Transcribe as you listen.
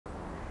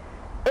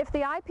If the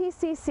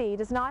IPCC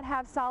does not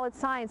have solid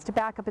science to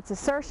back up its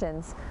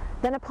assertions,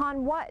 then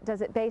upon what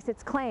does it base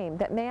its claim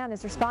that man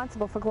is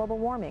responsible for global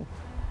warming?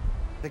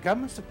 The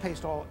governments have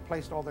placed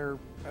all their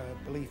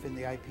belief in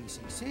the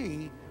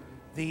IPCC.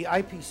 The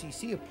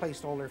IPCC have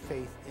placed all their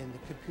faith in the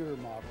computer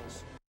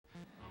models.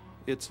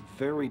 It's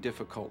very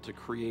difficult to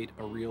create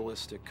a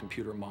realistic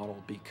computer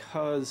model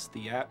because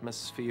the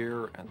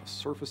atmosphere and the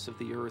surface of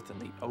the Earth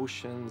and the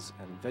oceans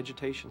and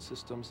vegetation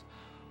systems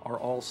are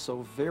all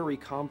so very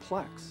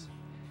complex.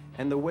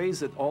 And the ways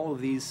that all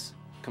of these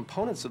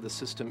components of the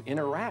system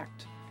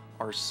interact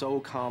are so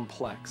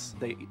complex.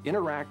 They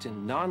interact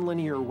in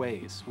nonlinear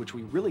ways, which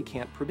we really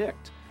can't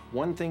predict.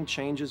 One thing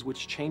changes,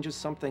 which changes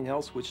something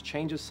else, which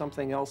changes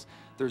something else.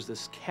 There's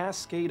this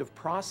cascade of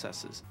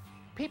processes.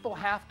 People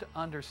have to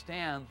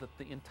understand that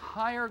the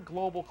entire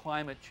global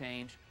climate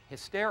change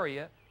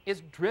hysteria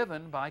is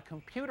driven by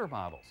computer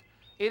models.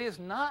 It is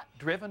not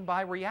driven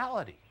by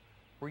reality.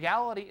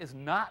 Reality is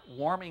not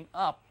warming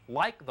up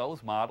like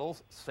those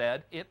models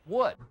said it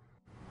would.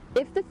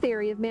 If the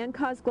theory of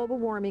man-caused global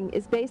warming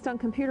is based on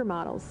computer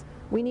models,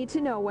 we need to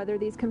know whether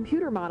these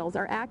computer models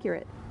are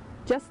accurate.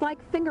 Just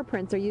like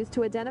fingerprints are used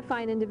to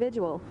identify an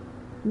individual,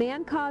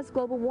 man-caused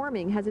global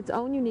warming has its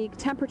own unique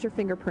temperature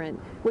fingerprint,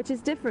 which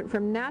is different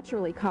from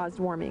naturally caused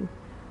warming.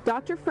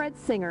 Dr. Fred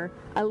Singer,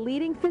 a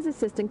leading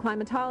physicist in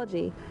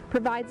climatology,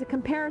 provides a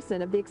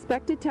comparison of the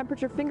expected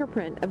temperature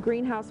fingerprint of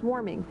greenhouse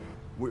warming.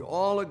 We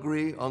all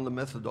agree on the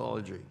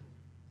methodology.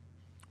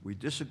 We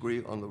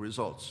disagree on the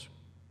results.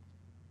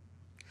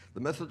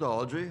 The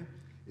methodology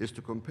is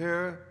to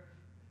compare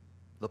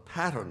the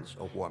patterns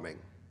of warming,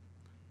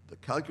 the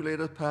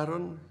calculated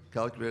pattern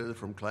calculated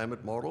from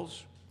climate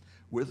models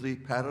with the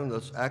pattern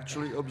that's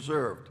actually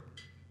observed,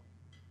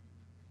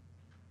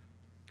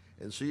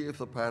 and see if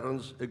the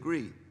patterns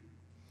agree.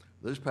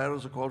 These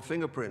patterns are called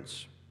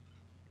fingerprints.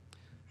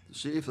 To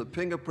see if the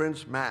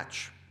fingerprints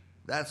match,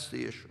 that's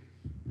the issue.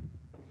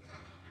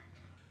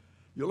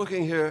 You're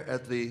looking here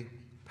at the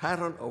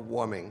pattern of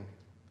warming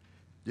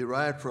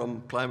derived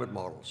from climate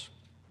models.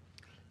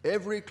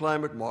 Every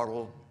climate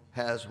model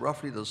has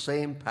roughly the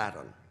same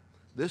pattern.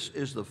 This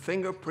is the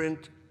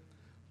fingerprint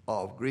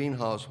of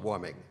greenhouse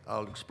warming.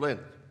 I'll explain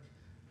it.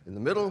 In the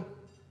middle,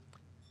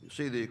 you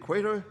see the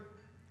equator.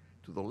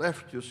 To the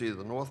left, you see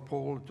the North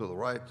Pole. To the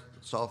right,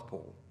 the South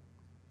Pole.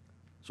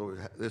 So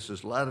this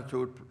is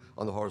latitude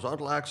on the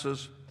horizontal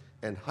axis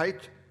and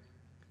height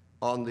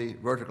on the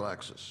vertical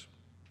axis.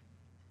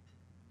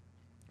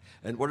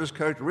 And what is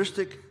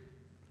characteristic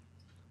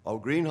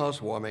of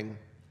greenhouse warming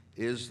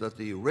is that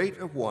the rate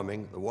of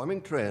warming, the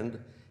warming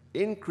trend,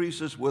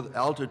 increases with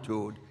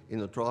altitude in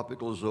the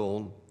tropical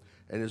zone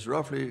and is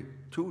roughly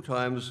 2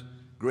 times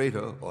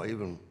greater, or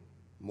even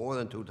more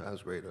than 2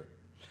 times greater,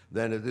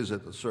 than it is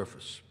at the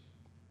surface.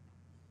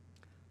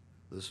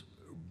 This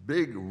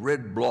big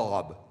red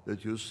blob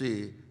that you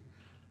see,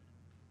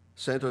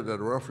 centered at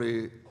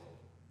roughly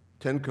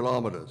 10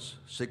 kilometers,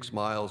 6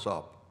 miles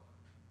up,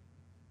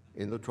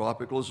 in the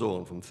tropical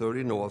zone from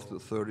 30 north to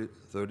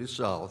 30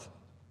 south,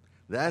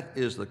 that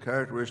is the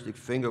characteristic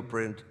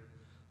fingerprint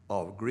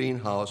of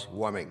greenhouse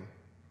warming.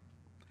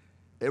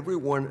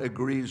 Everyone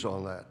agrees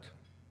on that.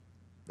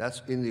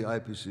 That's in the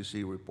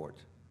IPCC report.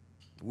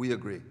 We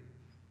agree.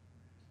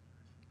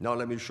 Now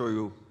let me show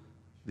you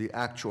the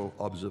actual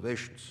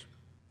observations.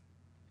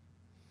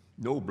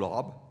 No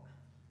blob,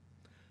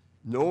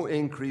 no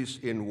increase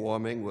in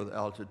warming with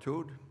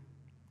altitude.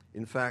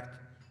 In fact,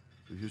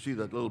 if you see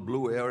that little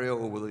blue area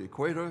over the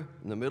equator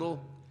in the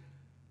middle,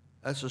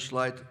 that's a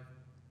slight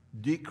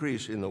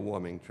decrease in the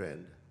warming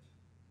trend.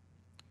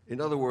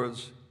 In other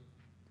words,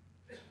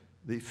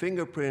 the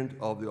fingerprint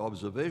of the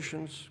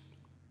observations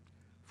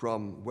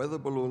from weather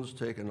balloons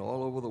taken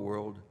all over the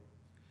world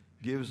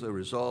gives a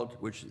result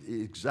which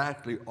is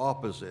exactly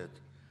opposite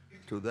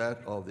to that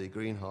of the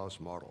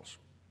greenhouse models.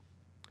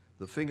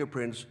 The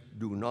fingerprints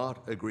do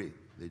not agree.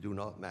 They do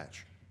not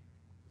match.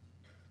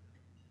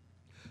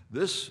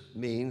 This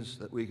means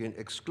that we can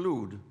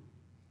exclude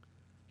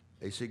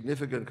a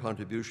significant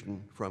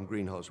contribution from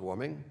greenhouse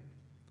warming,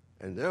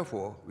 and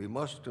therefore we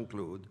must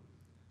conclude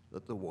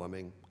that the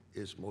warming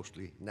is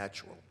mostly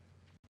natural.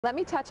 Let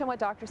me touch on what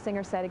Dr.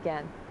 Singer said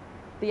again.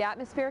 The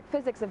atmospheric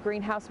physics of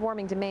greenhouse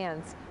warming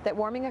demands that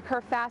warming occur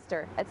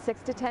faster at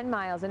 6 to 10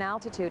 miles in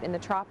altitude in the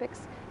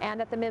tropics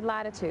and at the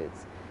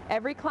mid-latitudes.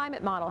 Every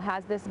climate model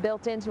has this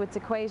built into its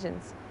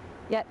equations,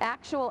 yet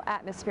actual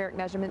atmospheric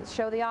measurements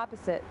show the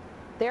opposite.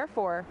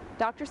 Therefore,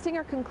 Dr.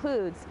 Singer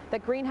concludes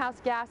that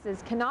greenhouse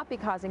gases cannot be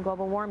causing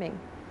global warming.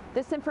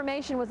 This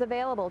information was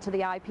available to the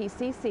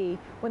IPCC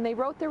when they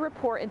wrote their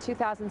report in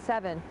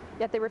 2007,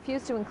 yet they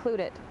refused to include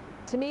it.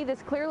 To me,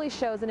 this clearly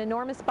shows an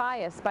enormous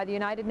bias by the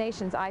United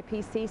Nations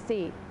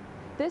IPCC.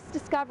 This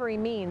discovery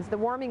means the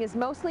warming is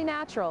mostly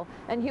natural,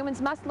 and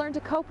humans must learn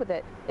to cope with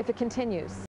it if it continues.